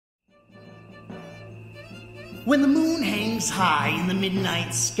When the moon hangs high in the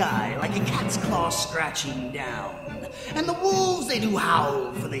midnight sky like a cat's claw scratching down, and the wolves they do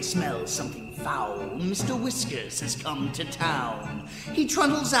howl for they smell something foul, Mr. Whiskers has come to town. He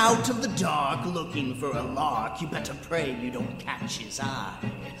trundles out of the dark looking for a lark. You better pray you don't catch his eye,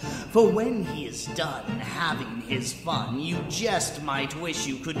 for when he is done having his fun, you just might wish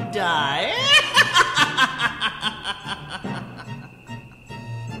you could die.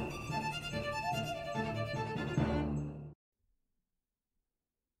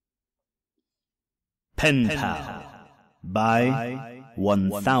 Pen Pal by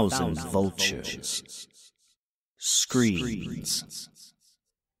 1000 Vultures. Screams.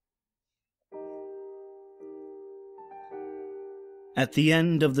 At the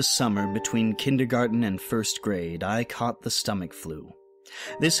end of the summer between kindergarten and first grade, I caught the stomach flu.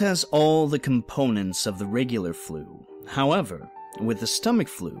 This has all the components of the regular flu. However, with the stomach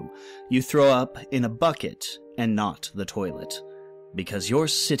flu, you throw up in a bucket and not the toilet, because you're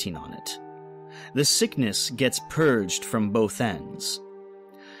sitting on it. The sickness gets purged from both ends.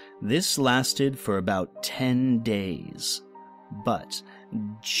 This lasted for about 10 days, but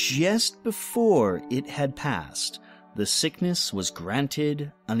just before it had passed, the sickness was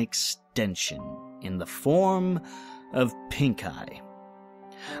granted an extension in the form of pink eye.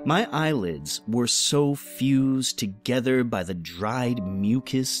 My eyelids were so fused together by the dried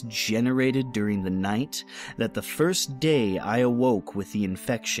mucus generated during the night that the first day I awoke with the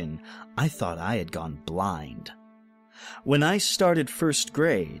infection, I thought I had gone blind. When I started first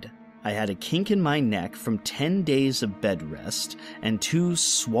grade, I had a kink in my neck from 10 days of bed rest and 2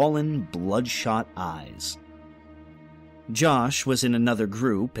 swollen, bloodshot eyes. Josh was in another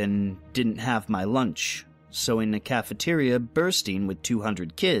group and didn't have my lunch, so in a cafeteria bursting with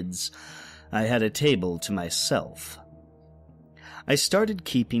 200 kids, I had a table to myself. I started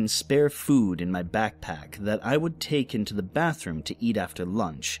keeping spare food in my backpack that I would take into the bathroom to eat after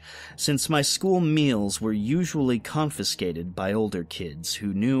lunch, since my school meals were usually confiscated by older kids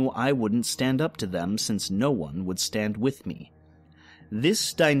who knew I wouldn't stand up to them since no one would stand with me.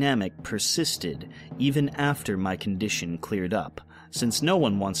 This dynamic persisted even after my condition cleared up, since no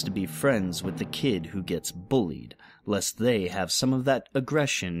one wants to be friends with the kid who gets bullied, lest they have some of that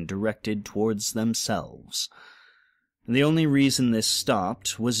aggression directed towards themselves. The only reason this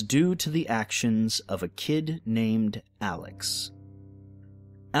stopped was due to the actions of a kid named Alex.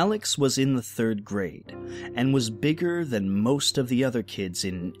 Alex was in the 3rd grade, and was bigger than most of the other kids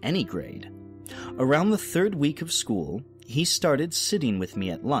in any grade. Around the 3rd week of school, he started sitting with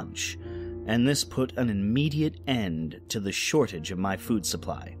me at lunch, and this put an immediate end to the shortage of my food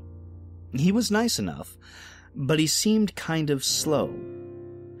supply. He was nice enough, but he seemed kind of slow.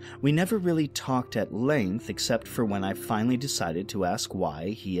 We never really talked at length except for when I finally decided to ask why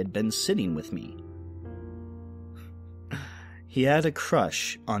he had been sitting with me. He had a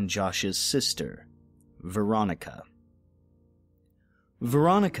crush on Josh's sister, Veronica.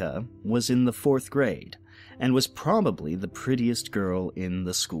 Veronica was in the 4th grade, and was probably the prettiest girl in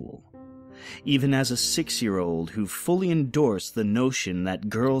the school. Even as a 6-year-old who fully endorsed the notion that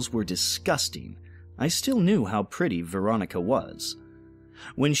girls were disgusting, I still knew how pretty Veronica was.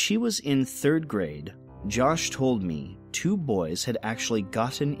 When she was in 3rd grade, Josh told me 2 boys had actually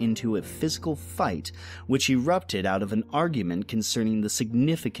gotten into a physical fight which erupted out of an argument concerning the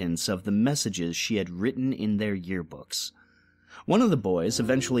significance of the messages she had written in their yearbooks. One of the boys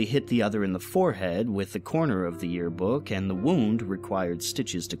eventually hit the other in the forehead with the corner of the yearbook, and the wound required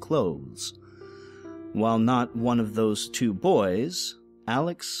stitches to close. While not one of those 2 boys,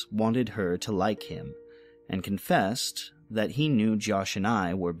 Alex wanted her to like him, and confessed that he knew Josh and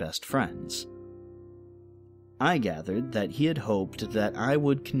I were best friends. I gathered that he had hoped that I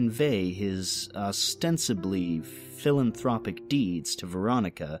would convey his ostensibly philanthropic deeds to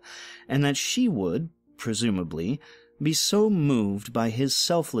Veronica, and that she would, presumably, be so moved by his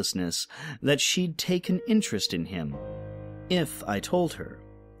selflessness that she'd take an interest in him. If, I told her,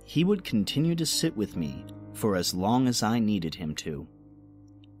 he would continue to sit with me for as long as I needed him to.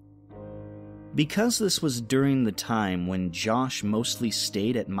 Because this was during the time when Josh mostly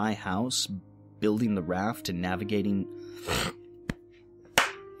stayed at my house, building the raft and navigating...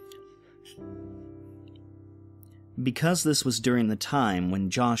 Because this was during the time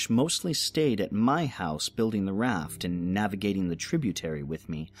when Josh mostly stayed at my house building the raft and navigating the tributary with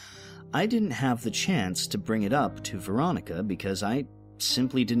me, I didn't have the chance to bring it up to Veronica because I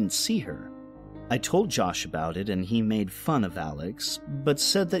simply didn't see her. I told Josh about it and he made fun of Alex, but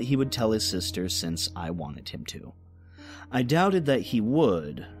said that he would tell his sister since I wanted him to. I doubted that he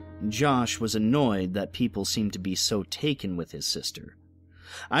would. Josh was annoyed that people seemed to be so taken with his sister.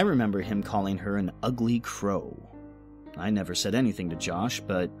 I remember him calling her an ugly crow. I never said anything to Josh,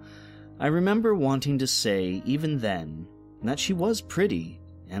 but I remember wanting to say, even then, that she was pretty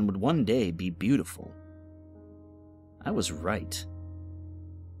and would one day be beautiful. I was right.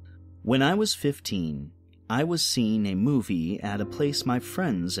 When I was 15, I was seeing a movie at a place my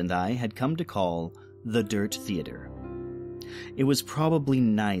friends and I had come to call the Dirt Theater. It was probably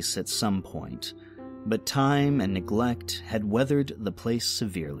nice at some point, but time and neglect had weathered the place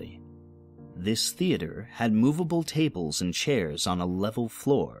severely. This theater had movable tables and chairs on a level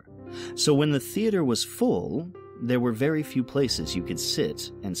floor, so when the theater was full, there were very few places you could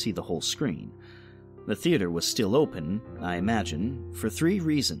sit and see the whole screen. The theater was still open, I imagine, for 3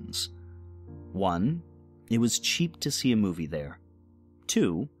 reasons. 1, it was cheap to see a movie there.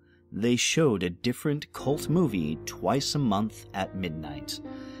 2, they showed a different cult movie twice a month at midnight.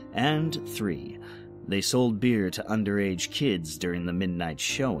 And 3, they sold beer to underage kids during the midnight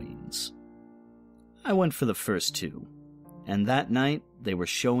showings. I went for the first 2, and that night they were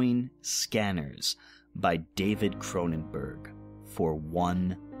showing Scanners by David Cronenberg for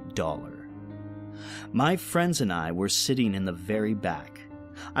 $1. My friends and I were sitting in the very back.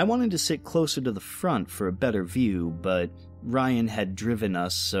 I wanted to sit closer to the front for a better view, but Ryan had driven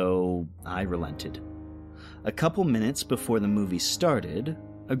us, so I relented. A couple minutes before the movie started,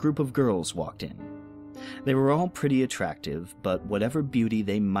 a group of girls walked in. They were all pretty attractive, but whatever beauty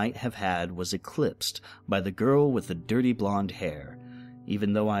they might have had was eclipsed by the girl with the dirty blonde hair,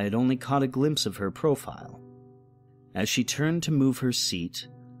 even though I had only caught a glimpse of her profile. As she turned to move her seat,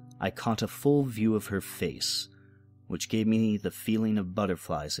 I caught a full view of her face, which gave me the feeling of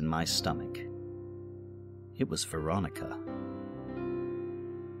butterflies in my stomach. It was Veronica.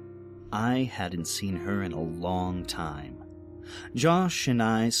 I hadn't seen her in a long time. Josh and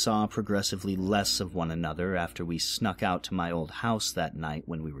I saw progressively less of one another after we snuck out to my old house that night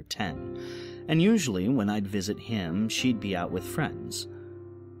when we were 10, and usually when I'd visit him, she'd be out with friends.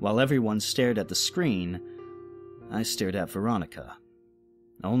 While everyone stared at the screen, I stared at Veronica,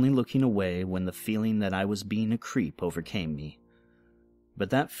 only looking away when the feeling that I was being a creep overcame me.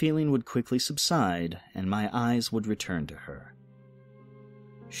 But that feeling would quickly subside, and my eyes would return to her.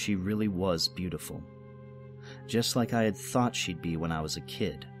 She really was beautiful, just like I had thought she'd be when I was a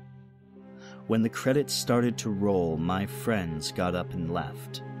kid. When the credits started to roll, my friends got up and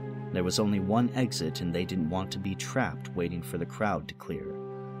left. There was only one exit, and they didn't want to be trapped waiting for the crowd to clear.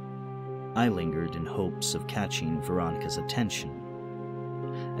 I lingered in hopes of catching Veronica's attention.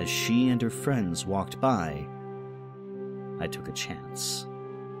 As she and her friends walked by, I took a chance.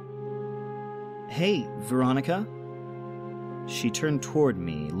 "Hey, Veronica." She turned toward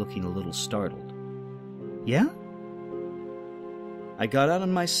me, looking a little startled. "Yeah?" I got out of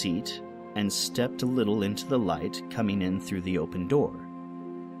my seat and stepped a little into the light coming in through the open door.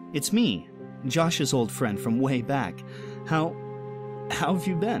 "It's me, Josh's old friend from way back. How have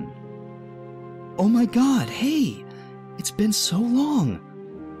you been?" "Oh my God, hey! It's been so long!"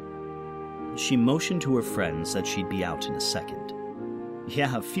 She motioned to her friends that she'd be out in a second.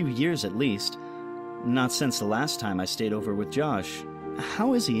 "Yeah, a few years at least. Not since the last time I stayed over with Josh.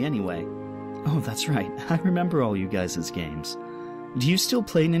 How is he anyway?" "Oh, that's right. I remember all you guys' games. Do you still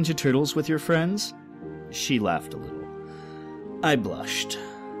play Ninja Turtles with your friends?" She laughed a little. I blushed.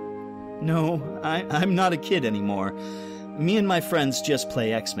 "No, I'm not a kid anymore. Me and my friends just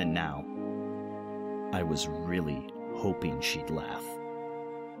play X-Men now." I was really hoping she'd laugh.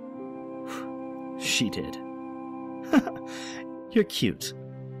 She did. "You're cute.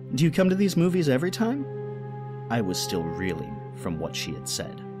 Do you come to these movies every time?" I was still reeling from what she had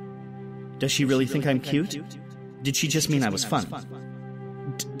said. Does she really think I'm cute? Did she just mean I was fun?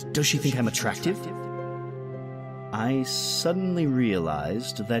 Does she think I'm attractive? I suddenly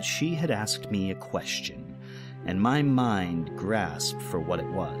realized that she had asked me a question, and my mind grasped for what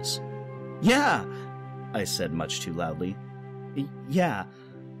it was. "Yeah!" I said much too loudly. "Yeah,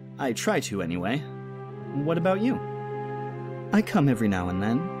 I try to anyway. What about you?" "I come every now and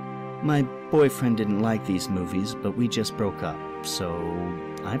then. My boyfriend didn't like these movies, but we just broke up, so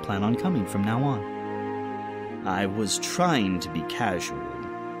I plan on coming from now on." I was trying to be casual,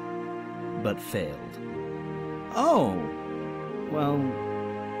 but failed. "Oh, well,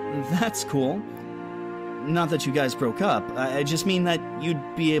 that's cool. Not that you guys broke up. I just mean that you'd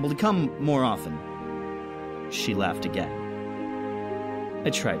be able to come more often." She laughed again. I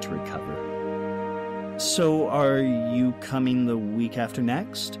tried to recover. "So are you coming the week after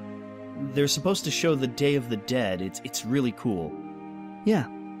next? They're supposed to show the Day of the Dead. It's really cool." "Yeah,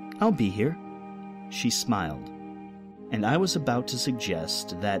 I'll be here." She smiled. and I was about to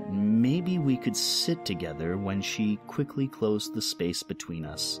suggest that maybe we could sit together when she quickly closed the space between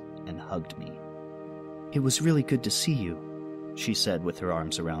us and hugged me. "It was really good to see you," she said with her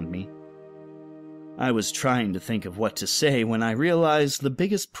arms around me. I was trying to think of what to say when I realized the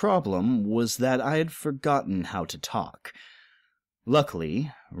biggest problem was that I had forgotten how to talk.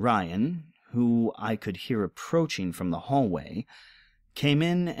 Luckily, Ryan, who I could hear approaching from the hallway, came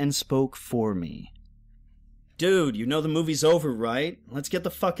in and spoke for me. "Dude, you know the movie's over, right? Let's get the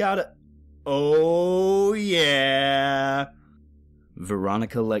fuck out of..." "Oh, yeah."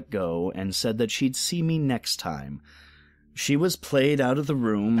 Veronica let go and said that she'd see me next time. She was played out of the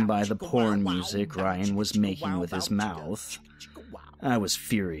room by the porn music Ryan was making with his mouth. I was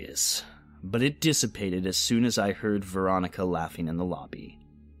furious, but it dissipated as soon as I heard Veronica laughing in the lobby.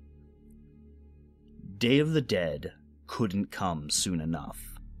 Day of the Dead couldn't come soon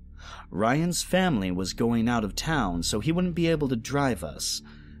enough. Ryan's family was going out of town, so he wouldn't be able to drive us,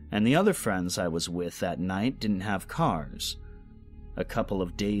 and the other friends I was with that night didn't have cars. A couple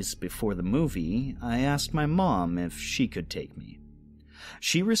of days before the movie, I asked my mom if she could take me.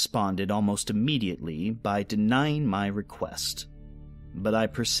 She responded almost immediately by denying my request, but I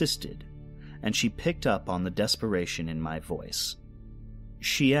persisted, and she picked up on the desperation in my voice.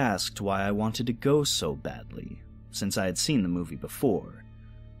 She asked why I wanted to go so badly, since I had seen the movie before,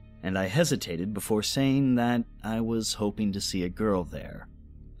 and I hesitated before saying that I was hoping to see a girl there.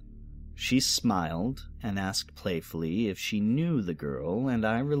 She smiled and asked playfully if she knew the girl, and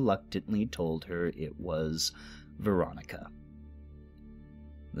I reluctantly told her it was Veronica.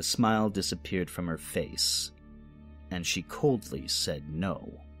 The smile disappeared from her face, and she coldly said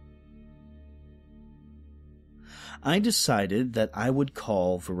no. I decided that I would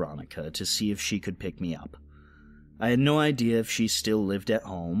call Veronica to see if she could pick me up. I had no idea if she still lived at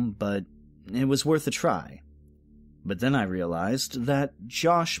home, but it was worth a try. But then I realized that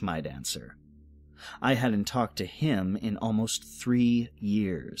Josh might answer. I hadn't talked to him in almost 3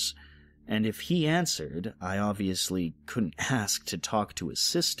 years, and if he answered, I obviously couldn't ask to talk to his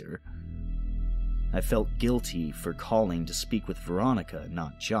sister. I felt guilty for calling to speak with Veronica,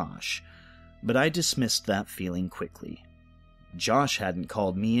 not Josh, but I dismissed that feeling quickly. Josh hadn't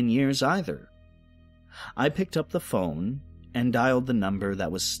called me in years either. I picked up the phone and dialed the number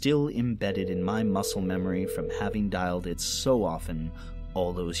that was still embedded in my muscle memory from having dialed it so often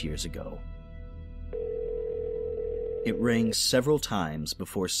all those years ago. It rang several times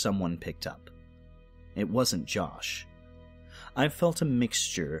before someone picked up. It wasn't Josh. I felt a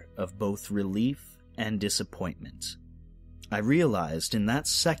mixture of both relief and disappointment. I realized in that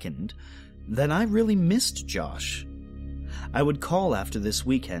second that I really missed Josh. I would call after this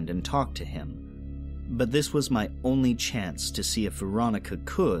weekend and talk to him, but this was my only chance to see if Veronica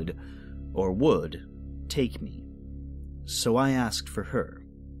could, or would, take me. So I asked for her.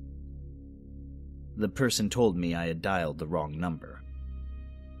 The person told me I had dialed the wrong number.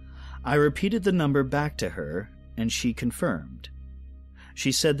 I repeated the number back to her, and she confirmed.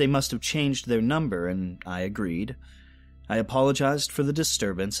 She said they must have changed their number, and I agreed. I apologized for the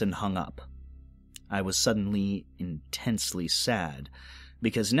disturbance and hung up. I was suddenly intensely sad,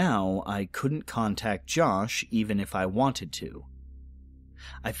 because now I couldn't contact Josh even if I wanted to.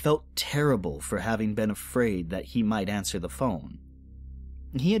 I felt terrible for having been afraid that he might answer the phone.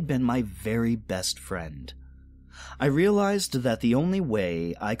 He had been my very best friend. I realized that the only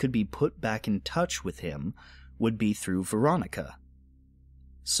way I could be put back in touch with him would be through Veronica.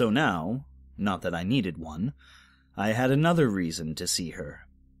 So now, not that I needed one, I had another reason to see her.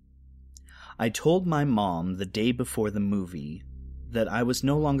 I told my mom the day before the movie that I was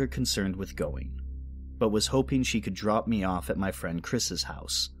no longer concerned with going, but was hoping she could drop me off at my friend Chris's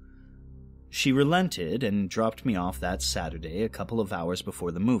house. She relented and dropped me off that Saturday a couple of hours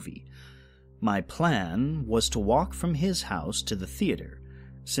before the movie. My plan was to walk from his house to the theater,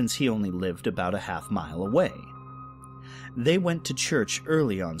 since he only lived about a half-mile away. They went to church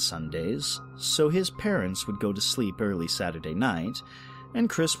early on Sundays, so his parents would go to sleep early Saturday night, and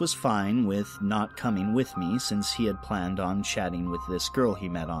Chris was fine with not coming with me since he had planned on chatting with this girl he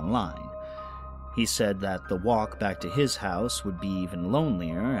met online. He said that the walk back to his house would be even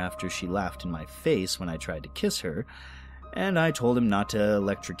lonelier after she laughed in my face when I tried to kiss her, and I told him not to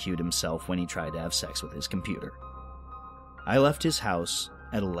electrocute himself when he tried to have sex with his computer. I left his house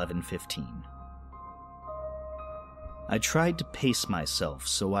at 11:15. I tried to pace myself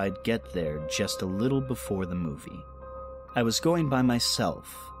so I'd get there just a little before the movie. I was going by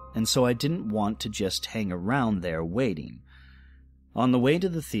myself, and so I didn't want to just hang around there waiting. On the way to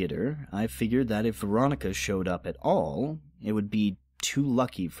the theater, I figured that if Veronica showed up at all, it would be too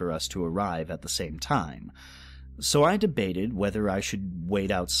lucky for us to arrive at the same time, So I debated whether I should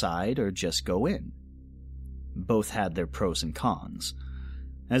wait outside or just go in. Both had their pros and cons.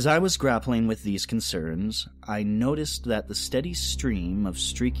 As I was grappling with these concerns, I noticed that the steady stream of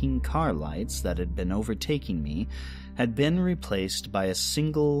streaking car lights that had been overtaking me had been replaced by a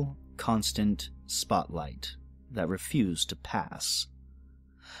single, constant spotlight that refused to pass.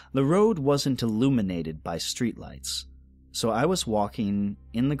 The road wasn't illuminated by streetlights, so I was walking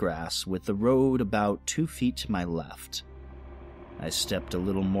in the grass with the road about 2 feet to my left. I stepped a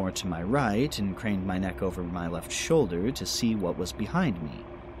little more to my right and craned my neck over my left shoulder to see what was behind me.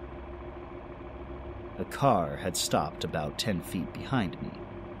 A car had stopped about 10 feet behind me.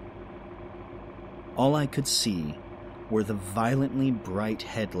 All I could see were the violently bright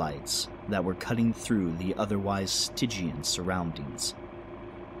headlights that were cutting through the otherwise Stygian surroundings.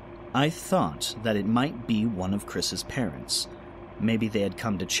 I thought that it might be one of Chris's parents. Maybe they had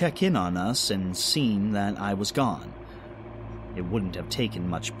come to check in on us and seen that I was gone. It wouldn't have taken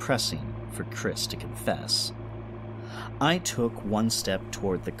much pressing for Chris to confess. I took one step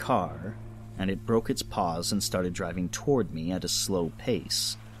toward the car, and it broke its paws and started driving toward me at a slow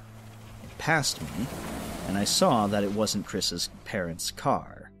pace. It passed me, and I saw that it wasn't Chris's parents'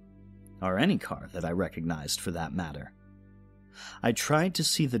 car, or any car that I recognized for that matter. I tried to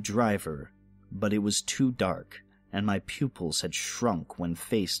see the driver, but it was too dark, and my pupils had shrunk when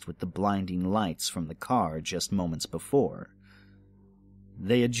faced with the blinding lights from the car just moments before.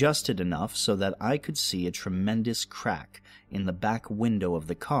 They adjusted enough so that I could see a tremendous crack in the back window of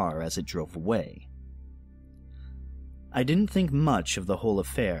the car as it drove away. I didn't think much of the whole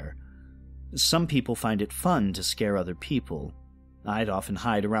affair. Some people find it fun to scare other people. I'd often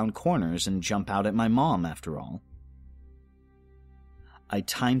hide around corners and jump out at my mom, after all. I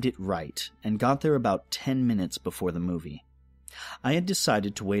timed it right and got there about 10 minutes before the movie. I had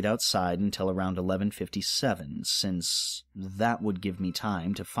decided to wait outside until around 11:57, since that would give me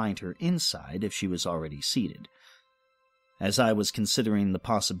time to find her inside if she was already seated. As I was considering the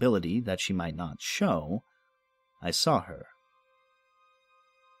possibility that she might not show, I saw her.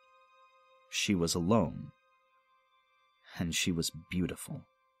 She was alone, and she was beautiful.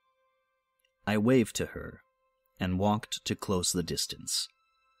 I waved to her and walked to close the distance.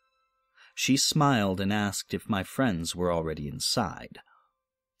 She smiled and asked if my friends were already inside.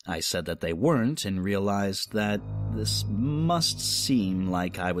 I said that they weren't and realized that this must seem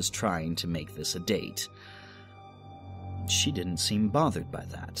like I was trying to make this a date. She didn't seem bothered by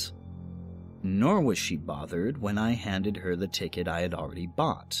that. Nor was she bothered when I handed her the ticket I had already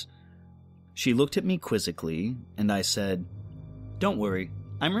bought. She looked at me quizzically, and I said, "Don't worry,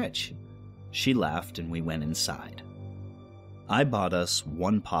 I'm rich." She laughed and we went inside. I bought us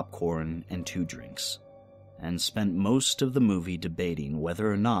 1 popcorn and 2 drinks, and spent most of the movie debating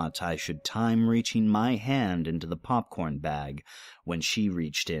whether or not I should time reaching my hand into the popcorn bag when she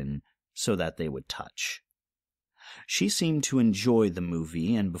reached in so that they would touch. She seemed to enjoy the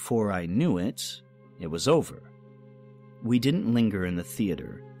movie, and before I knew it, it was over. We didn't linger in the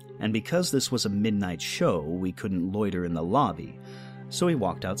theater, and because this was a midnight show, we couldn't loiter in the lobby, so we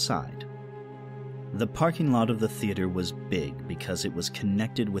walked outside. The parking lot of the theater was big because it was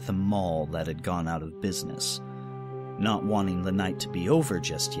connected with a mall that had gone out of business. Not wanting the night to be over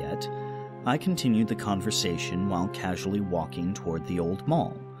just yet, I continued the conversation while casually walking toward the old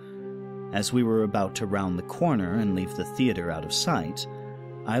mall. As we were about to round the corner and leave the theater out of sight,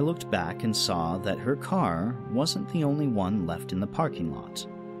 I looked back and saw that her car wasn't the only one left in the parking lot.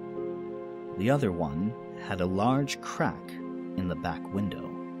 The other one had a large crack in the back window.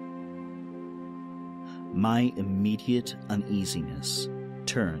 My immediate uneasiness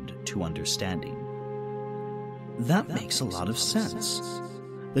turned to understanding. That makes a lot of sense.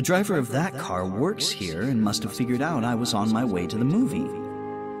 The driver of that car works here and must have figured out I was on my way to the movie.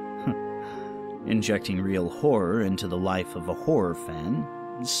 Injecting real horror into the life of a horror fan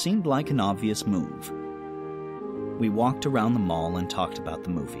seemed like an obvious move. We walked around the mall and talked about the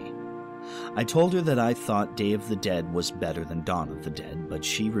movie. I told her that I thought Day of the Dead was better than Dawn of the Dead, but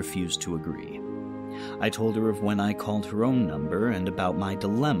she refused to agree. I told her of when I called her own number and about my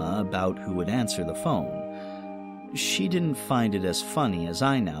dilemma about who would answer the phone. She didn't find it as funny as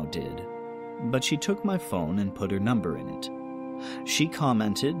I now did, but she took my phone and put her number in it. She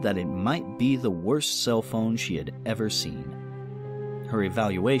commented that it might be the worst cell phone she had ever seen. Her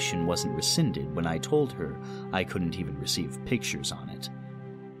evaluation wasn't rescinded when I told her I couldn't even receive pictures on it.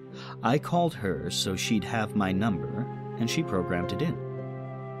 I called her so she'd have my number, and she programmed it in.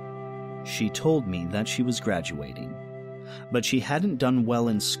 She told me that she was graduating, but she hadn't done well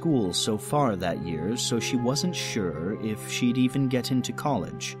in school so far that year, so she wasn't sure if she'd even get into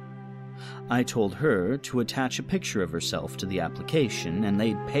college. I told her to attach a picture of herself to the application, and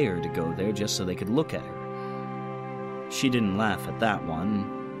they'd pay her to go there just so they could look at her. She didn't laugh at that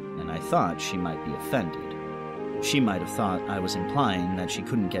one, and I thought she might be offended. She might have thought I was implying that she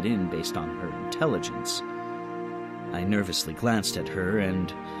couldn't get in based on her intelligence. I nervously glanced at her,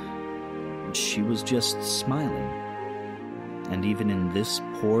 and she was just smiling. And even in this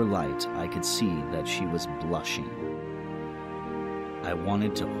poor light, I could see that she was blushing. I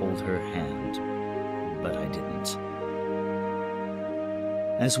wanted to hold her hand, but I didn't.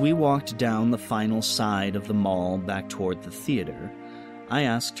 As we walked down the final side of the mall back toward the theater, I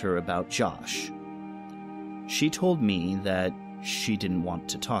asked her about Josh. She told me that she didn't want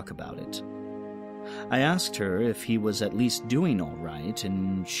to talk about it. I asked her if he was at least doing all right,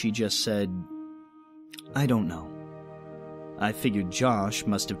 and she just said, "I don't know." I figured Josh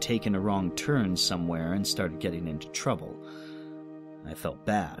must have taken a wrong turn somewhere and started getting into trouble. I felt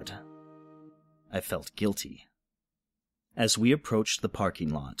bad. I felt guilty. As we approached the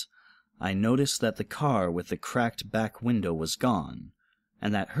parking lot, I noticed that the car with the cracked back window was gone,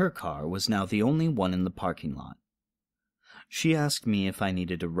 and that her car was now the only one in the parking lot. She asked me if I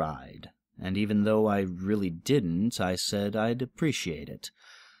needed a ride, and even though I really didn't, I said I'd appreciate it.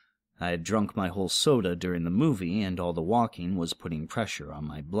 I had drunk my whole soda during the movie, and all the walking was putting pressure on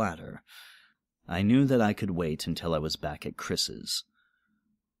my bladder. I knew that I could wait until I was back at Chris's.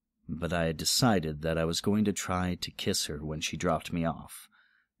 But I had decided that I was going to try to kiss her when she dropped me off,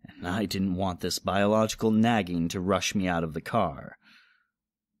 and I didn't want this biological nagging to rush me out of the car.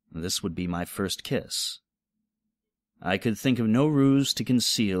 This would be my first kiss. I could think of no ruse to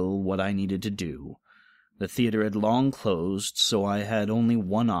conceal what I needed to do. The theater had long closed, so I had only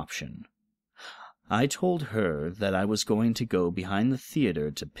one option. I told her that I was going to go behind the theater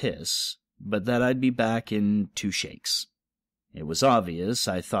to piss, but that I'd be back in 2 shakes. It was obvious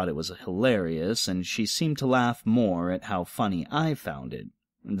I thought it was hilarious, and she seemed to laugh more at how funny I found it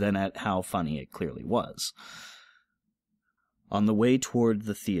than at how funny it clearly was. On the way toward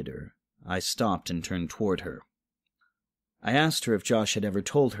the theater, I stopped and turned toward her. I asked her if Josh had ever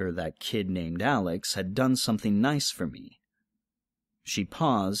told her that kid named Alex had done something nice for me. She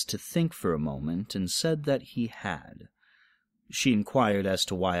paused to think for a moment and said that he had. She inquired as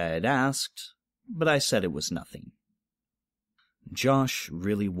to why I had asked, but I said it was nothing. Josh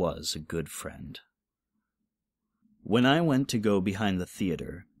really was a good friend. When I went to go behind the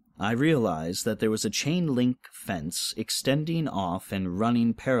theater, I realized that there was a chain-link fence extending off and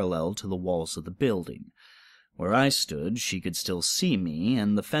running parallel to the walls of the building. Where I stood, she could still see me,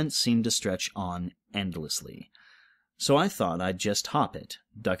 and the fence seemed to stretch on endlessly. So I thought I'd just hop it,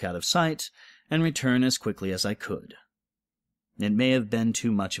 duck out of sight, and return as quickly as I could. It may have been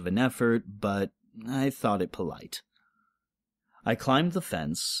too much of an effort, but I thought it polite. I climbed the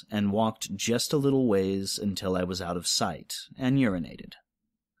fence and walked just a little ways until I was out of sight, and urinated.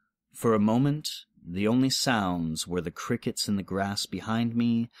 For a moment, the only sounds were the crickets in the grass behind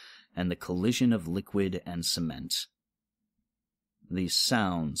me and the collision of liquid and cement. These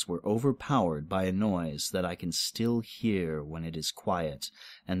sounds were overpowered by a noise that I can still hear when it is quiet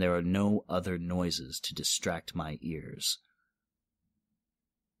and there are no other noises to distract my ears.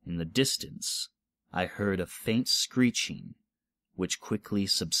 In the distance, I heard a faint screeching, which quickly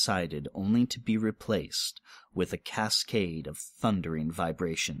subsided only to be replaced with a cascade of thundering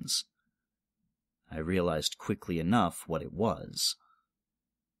vibrations. I realized quickly enough what it was.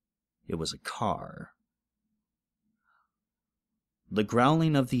 It was a car. The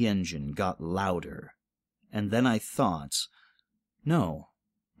growling of the engine got louder, and then I thought, no,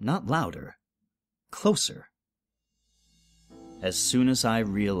 not louder, closer. As soon as I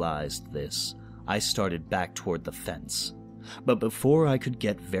realized this, I started back toward the fence. But before I could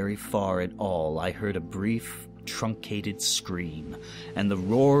get very far at all, I heard a brief, truncated scream, and the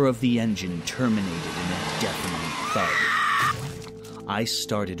roar of the engine terminated in a deafening thud. I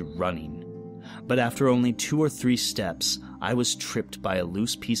started running, but after only 2 or 3 steps, I was tripped by a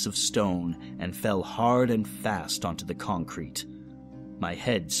loose piece of stone and fell hard and fast onto the concrete, my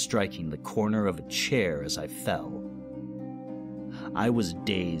head striking the corner of a chair as I fell. I was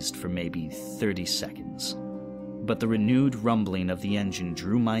dazed for maybe 30 seconds. But the renewed rumbling of the engine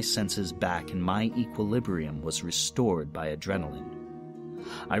drew my senses back and my equilibrium was restored by adrenaline.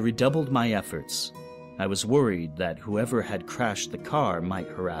 I redoubled my efforts. I was worried that whoever had crashed the car might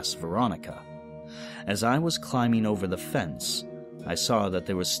harass Veronica. As I was climbing over the fence, I saw that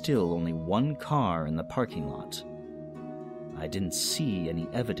there was still only 1 car in the parking lot. I didn't see any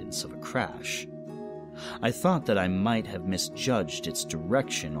evidence of a crash. I thought that I might have misjudged its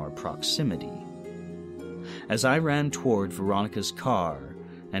direction or proximity. As I ran toward Veronica's car,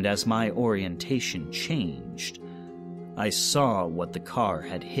 and as my orientation changed, I saw what the car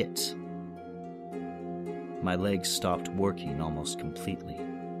had hit. My legs stopped working almost completely.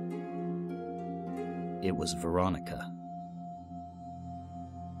 It was Veronica.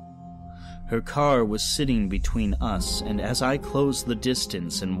 Her car was sitting between us, and as I closed the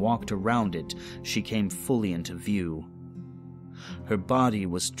distance and walked around it, she came fully into view. Her body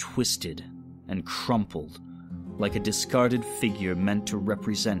was twisted and crumpled, like a discarded figure meant to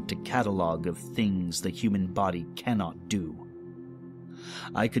represent a catalog of things the human body cannot do.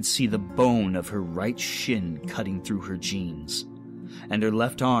 I could see the bone of her right shin cutting through her jeans, and her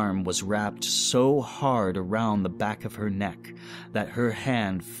left arm was wrapped so hard around the back of her neck that her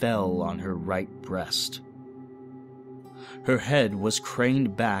hand fell on her right breast. Her head was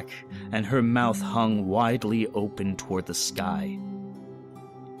craned back, and her mouth hung widely open toward the sky.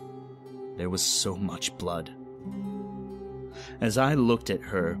 There was so much blood. As I looked at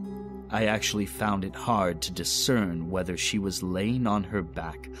her, I actually found it hard to discern whether she was laying on her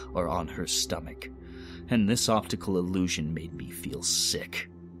back or on her stomach, and this optical illusion made me feel sick.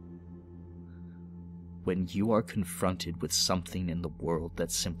 When you are confronted with something in the world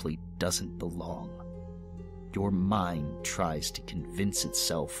that simply doesn't belong, your mind tries to convince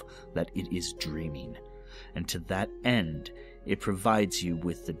itself that it is dreaming, and to that end, it provides you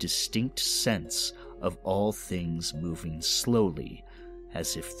with the distinct sense of all things moving slowly,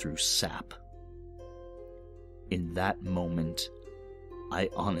 as if through sap. In that moment, I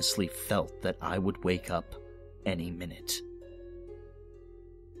honestly felt that I would wake up any minute.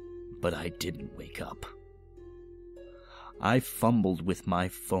 But I didn't wake up. I fumbled with my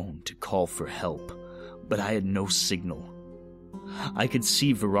phone to call for help, but I had no signal. I could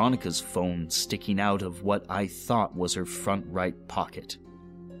see Veronica's phone sticking out of what I thought was her front right pocket.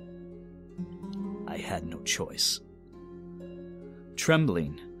 I had no choice.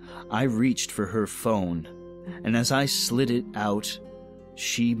 Trembling, I reached for her phone, and as I slid it out,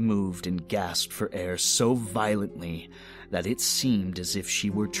 she moved and gasped for air so violently that it seemed as if she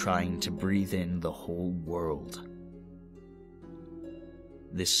were trying to breathe in the whole world.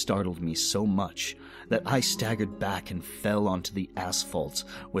 This startled me so much that I staggered back and fell onto the asphalt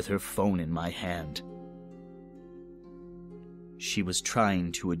with her phone in my hand. She was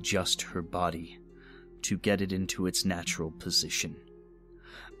trying to adjust her body to get it into its natural position,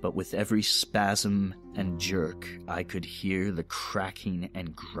 but with every spasm and jerk, I could hear the cracking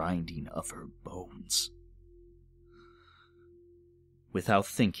and grinding of her bones. Without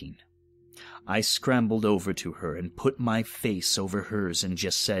thinking, I scrambled over to her and put my face over hers and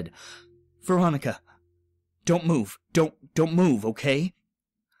just said, "Veronica, don't move. Don't move, okay?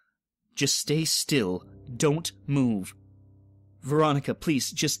 Just stay still. Don't move. Veronica,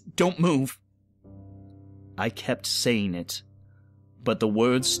 please, just don't move." I kept saying it, but the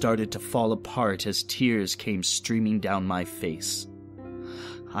words started to fall apart as tears came streaming down my face.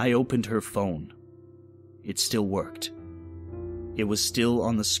 I opened her phone. It still worked. It was still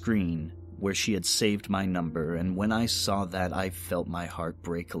on the screen where she had saved my number, and when I saw that, I felt my heart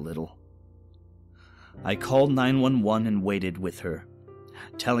break a little. I called 911 and waited with her,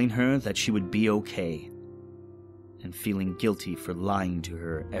 telling her that she would be okay, and feeling guilty for lying to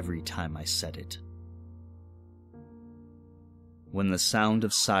her every time I said it. When the sound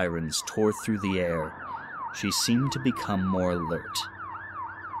of sirens tore through the air, she seemed to become more alert.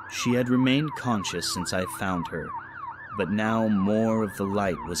 She had remained conscious since I found her, but now more of the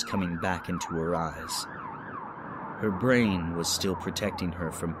light was coming back into her eyes. Her brain was still protecting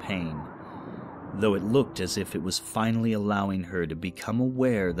her from pain, though it looked as if it was finally allowing her to become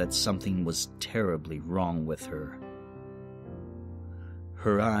aware that something was terribly wrong with her.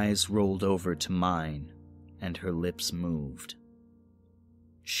 Her eyes rolled over to mine, and her lips moved.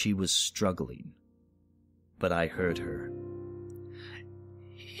 She was struggling, but I heard her.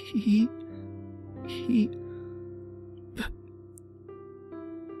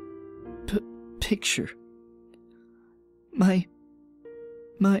 Picture. My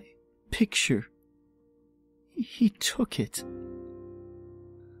picture. He took it.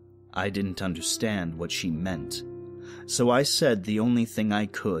 I didn't understand what she meant, so I said the only thing I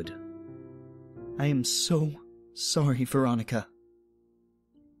could. "I am so sorry, Veronica."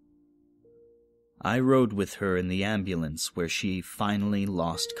 I rode with her in the ambulance where she finally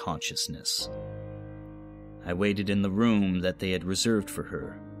lost consciousness. I waited in the room that they had reserved for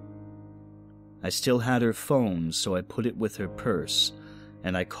her. I still had her phone, so I put it with her purse,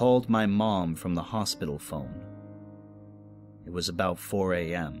 and I called my mom from the hospital phone. It was about 4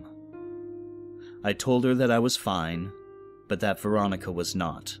 a.m. I told her that I was fine, but that Veronica was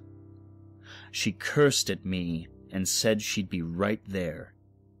not. She cursed at me and said she'd be right there,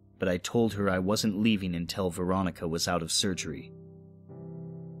 but I told her I wasn't leaving until Veronica was out of surgery.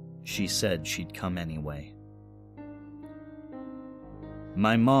 She said she'd come anyway.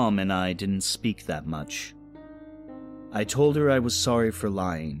 My mom and I didn't speak that much. I told her I was sorry for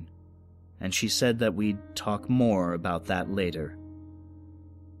lying, and she said that we'd talk more about that later.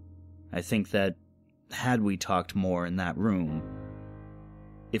 I think that had we talked more in that room,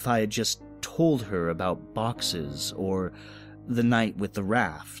 if I had just told her about boxes or the night with the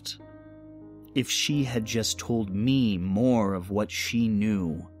raft, if she had just told me more of what she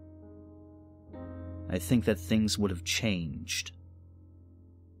knew, I think that things would have changed.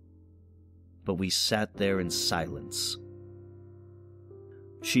 But we sat there in silence.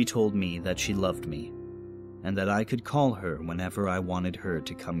 She told me that she loved me, and that I could call her whenever I wanted her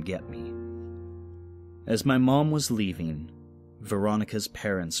to come get me. As my mom was leaving, Veronica's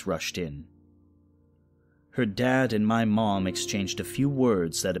parents rushed in. Her dad and my mom exchanged a few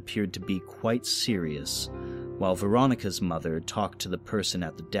words that appeared to be quite serious, while Veronica's mother talked to the person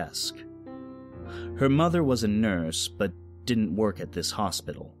at the desk. Her mother was a nurse, but didn't work at this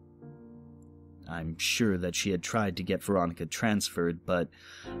hospital. I'm sure that she had tried to get Veronica transferred, but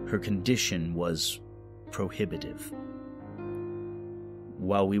her condition was prohibitive.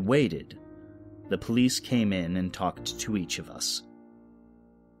 While we waited, the police came in and talked to each of us.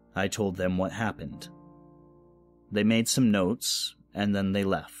 I told them what happened. They made some notes, and then they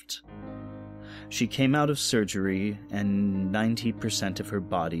left. She came out of surgery, and 90% of her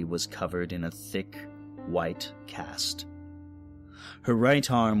body was covered in a thick, white cast. Her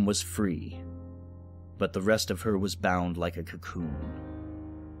right arm was free, but the rest of her was bound like a cocoon.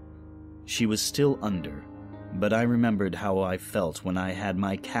 She was still under, but I remembered how I felt when I had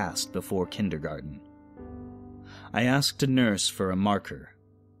my cast before kindergarten. I asked a nurse for a marker,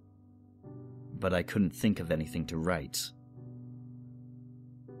 but I couldn't think of anything to write.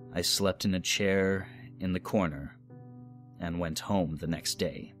 I slept in a chair in the corner and went home the next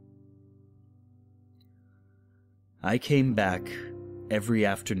day. I came back every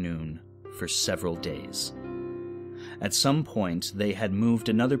afternoon for several days. At some point, they had moved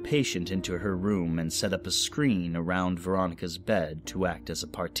another patient into her room and set up a screen around Veronica's bed to act as a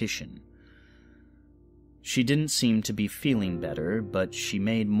partition. She didn't seem to be feeling better, but she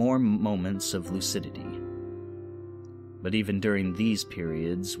made more moments of lucidity. But even during these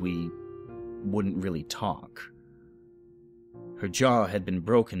periods, we wouldn't really talk. Her jaw had been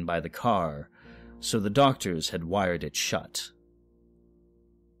broken by the car, so the doctors had wired it shut.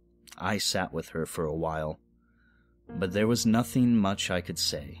 I sat with her for a while, but there was nothing much I could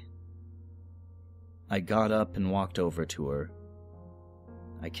say. I got up and walked over to her.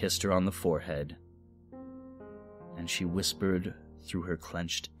 I kissed her on the forehead, and she whispered through her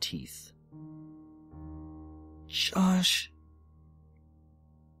clenched teeth, "Josh."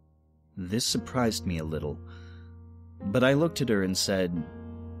 This surprised me a little, but I looked at her and said,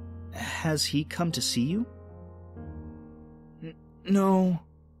 "Has he come to see you?" "No."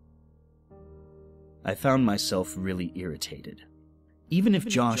 I found myself really irritated. Even if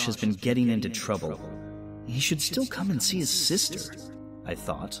Josh has been getting into trouble, he should still come and see his sister, I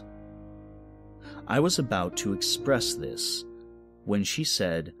thought. I was about to express this when she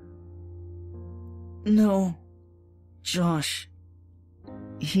said, "No, Josh.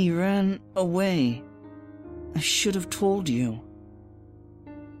 He ran away. I should have told you."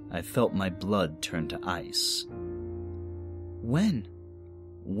 I felt my blood turn to ice. When?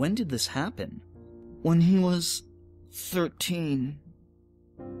 When did this happen? When he was 13.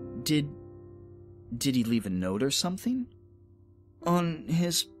 Did he leave a note or something? On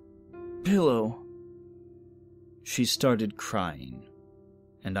his pillow. She started crying,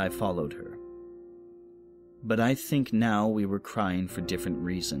 and I followed her. But I think now we were crying for different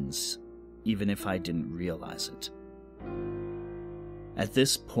reasons, even if I didn't realize it. At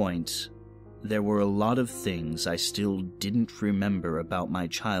this point, there were a lot of things I still didn't remember about my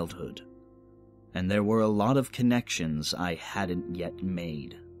childhood, and there were a lot of connections I hadn't yet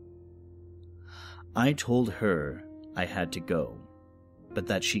made. I told her I had to go, but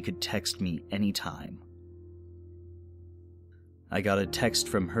that she could text me anytime. I got a text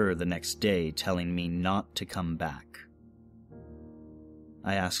from her the next day telling me not to come back.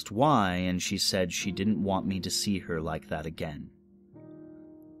 I asked why, and she said she didn't want me to see her like that again.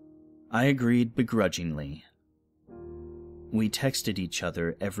 I agreed begrudgingly. We texted each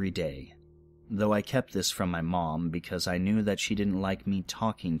other every day, though I kept this from my mom because I knew that she didn't like me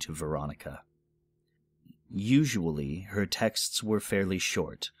talking to Veronica. Usually, her texts were fairly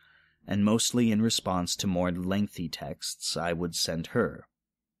short, and mostly in response to more lengthy texts I would send her.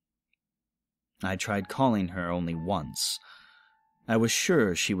 I tried calling her only once. I was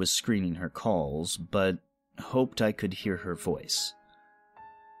sure she was screening her calls, but hoped I could hear her voice.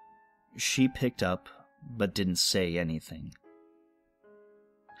 She picked up, but didn't say anything.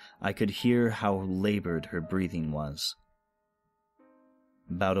 I could hear how labored her breathing was.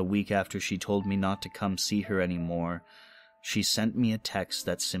 About a week after she told me not to come see her anymore, she sent me a text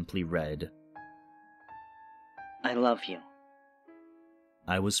that simply read, "I love you."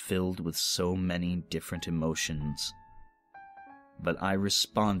 I was filled with so many different emotions, but I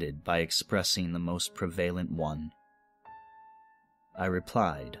responded by expressing the most prevalent one. I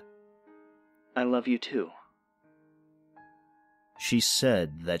replied, "I love you too." She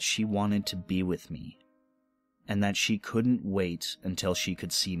said that she wanted to be with me, and that she couldn't wait until she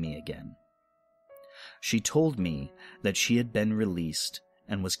could see me again. She told me that she had been released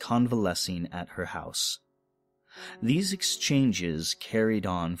and was convalescing at her house. These exchanges carried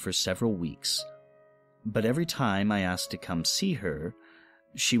on for several weeks, but every time I asked to come see her,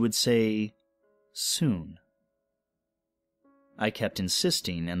 she would say, "Soon." I kept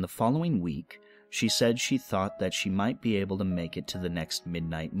insisting, and the following week, she said she thought that she might be able to make it to the next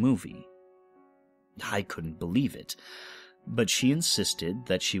midnight movie. I couldn't believe it, but she insisted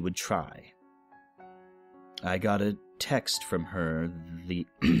that she would try. I got a text from her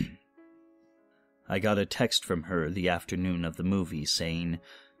the afternoon of the movie saying,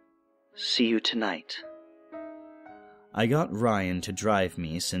 "See you tonight." I got Ryan to drive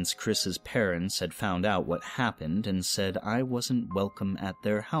me since Chris's parents had found out what happened and said I wasn't welcome at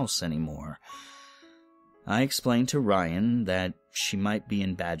their house anymore. I explained to Ryan that she might be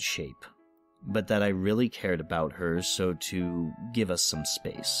in bad shape, but that I really cared about her, so to give us some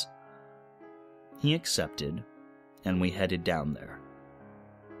space. He accepted, and we headed down there.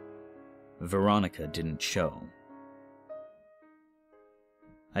 Veronica didn't show.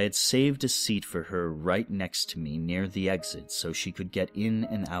 I had saved a seat for her right next to me near the exit so she could get in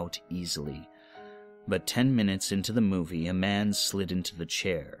and out easily, but 10 minutes into the movie, a man slid into the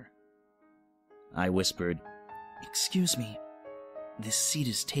chair. I whispered, "Excuse me, this seat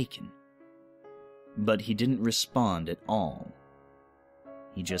is taken." But he didn't respond at all.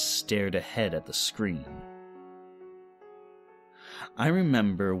 He just stared ahead at the screen. I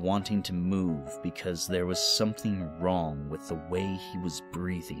remember wanting to move because there was something wrong with the way he was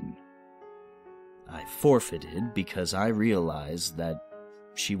breathing. I forfeited because I realized that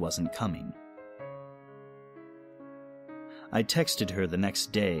she wasn't coming. I texted her the next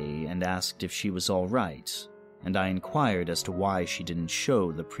day and asked if she was all right, and I inquired as to why she didn't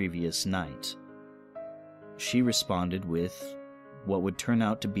show the previous night. She responded with what would turn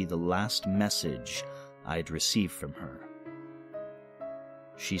out to be the last message I'd received from her.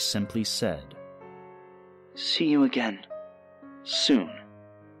 She simply said, "See you again, soon."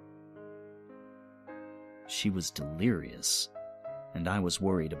 She was delirious, and I was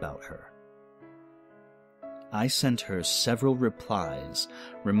worried about her. I sent her several replies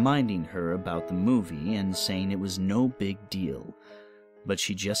reminding her about the movie and saying it was no big deal, but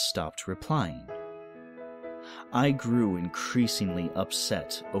she just stopped replying. I grew increasingly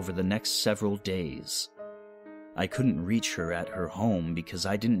upset over the next several days. I couldn't reach her at her home because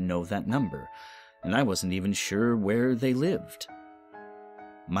I didn't know that number, and I wasn't even sure where they lived.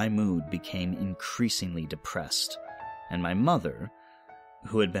 My mood became increasingly depressed, and my mother,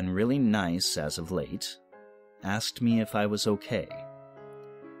 who had been really nice as of late, asked me if I was okay.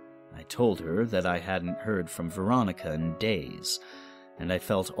 I told her that I hadn't heard from Veronica in days, and I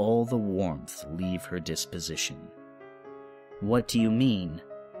felt all the warmth leave her disposition. "What do you mean?"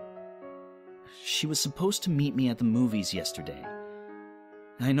 "She was supposed to meet me at the movies yesterday.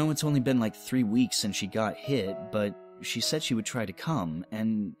 I know it's only been like 3 weeks since she got hit, but she said she would try to come,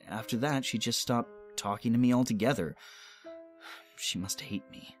 and after that she just stopped talking to me altogether. She must hate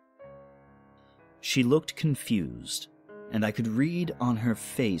me." She looked confused, and I could read on her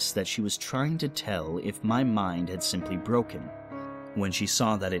face that she was trying to tell if my mind had simply broken. When she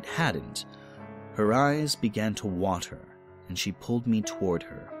saw that it hadn't, her eyes began to water, and she pulled me toward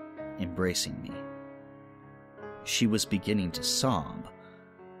her, embracing me. She was beginning to sob,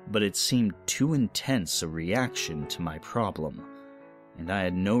 but it seemed too intense a reaction to my problem, and I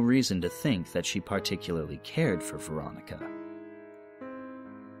had no reason to think that she particularly cared for Veronica.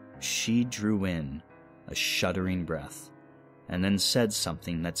 She drew in a shuddering breath, and then said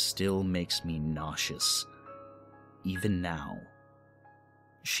something that still makes me nauseous, even now.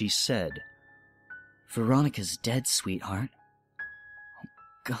 She said, "Veronica's dead, sweetheart. Oh,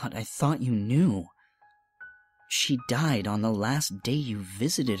 God, I thought you knew. She died on the last day you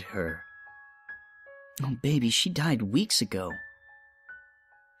visited her. Oh, baby, she died weeks ago."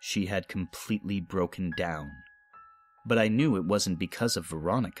 She had completely broken down. but I knew it wasn't because of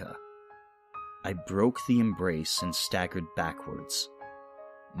Veronica. I broke the embrace and staggered backwards.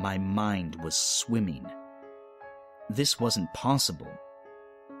 My mind was swimming. This wasn't possible.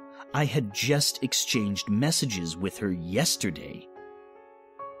 I had just exchanged messages with her yesterday.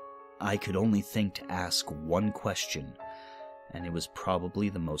 I could only think to ask one question, and it was probably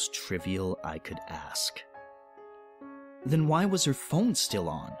the most trivial I could ask. Then why was her phone still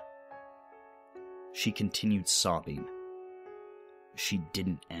on? She continued sobbing. She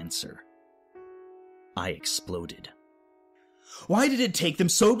didn't answer. I exploded. Why did it take them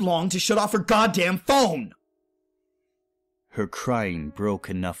so long to shut off her goddamn phone? Her crying broke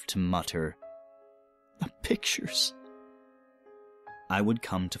enough to mutter, "The pictures." I would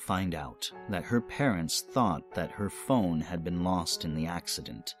come to find out that her parents thought that her phone had been lost in the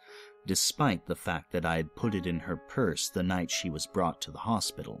accident, despite the fact that I had put it in her purse the night she was brought to the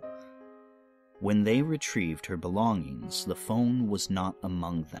hospital. When they retrieved her belongings, the phone was not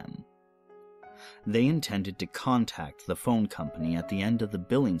among them. They intended to contact the phone company at the end of the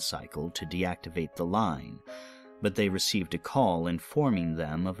billing cycle to deactivate the line, but they received a call informing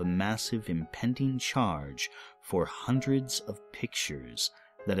them of a massive impending charge for hundreds of pictures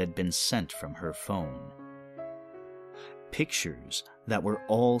that had been sent from her phone. Pictures that were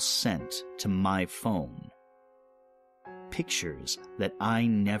all sent to my phone. Pictures that I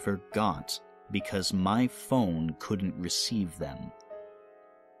never got because my phone couldn't receive them.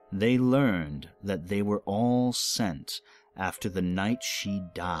 They learned that they were all sent after the night she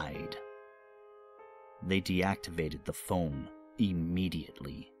died. They deactivated the phone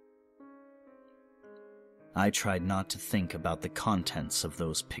immediately. I tried not to think about the contents of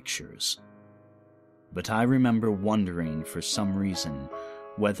those pictures, but I remember wondering for some reason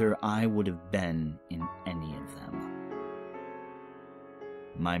whether I would have been in any of them.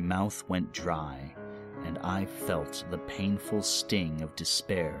 My mouth went dry, and I felt the painful sting of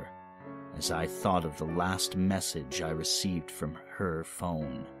despair as I thought of the last message I received from her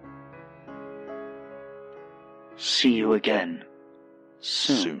phone. See you again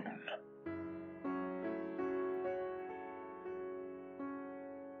soon.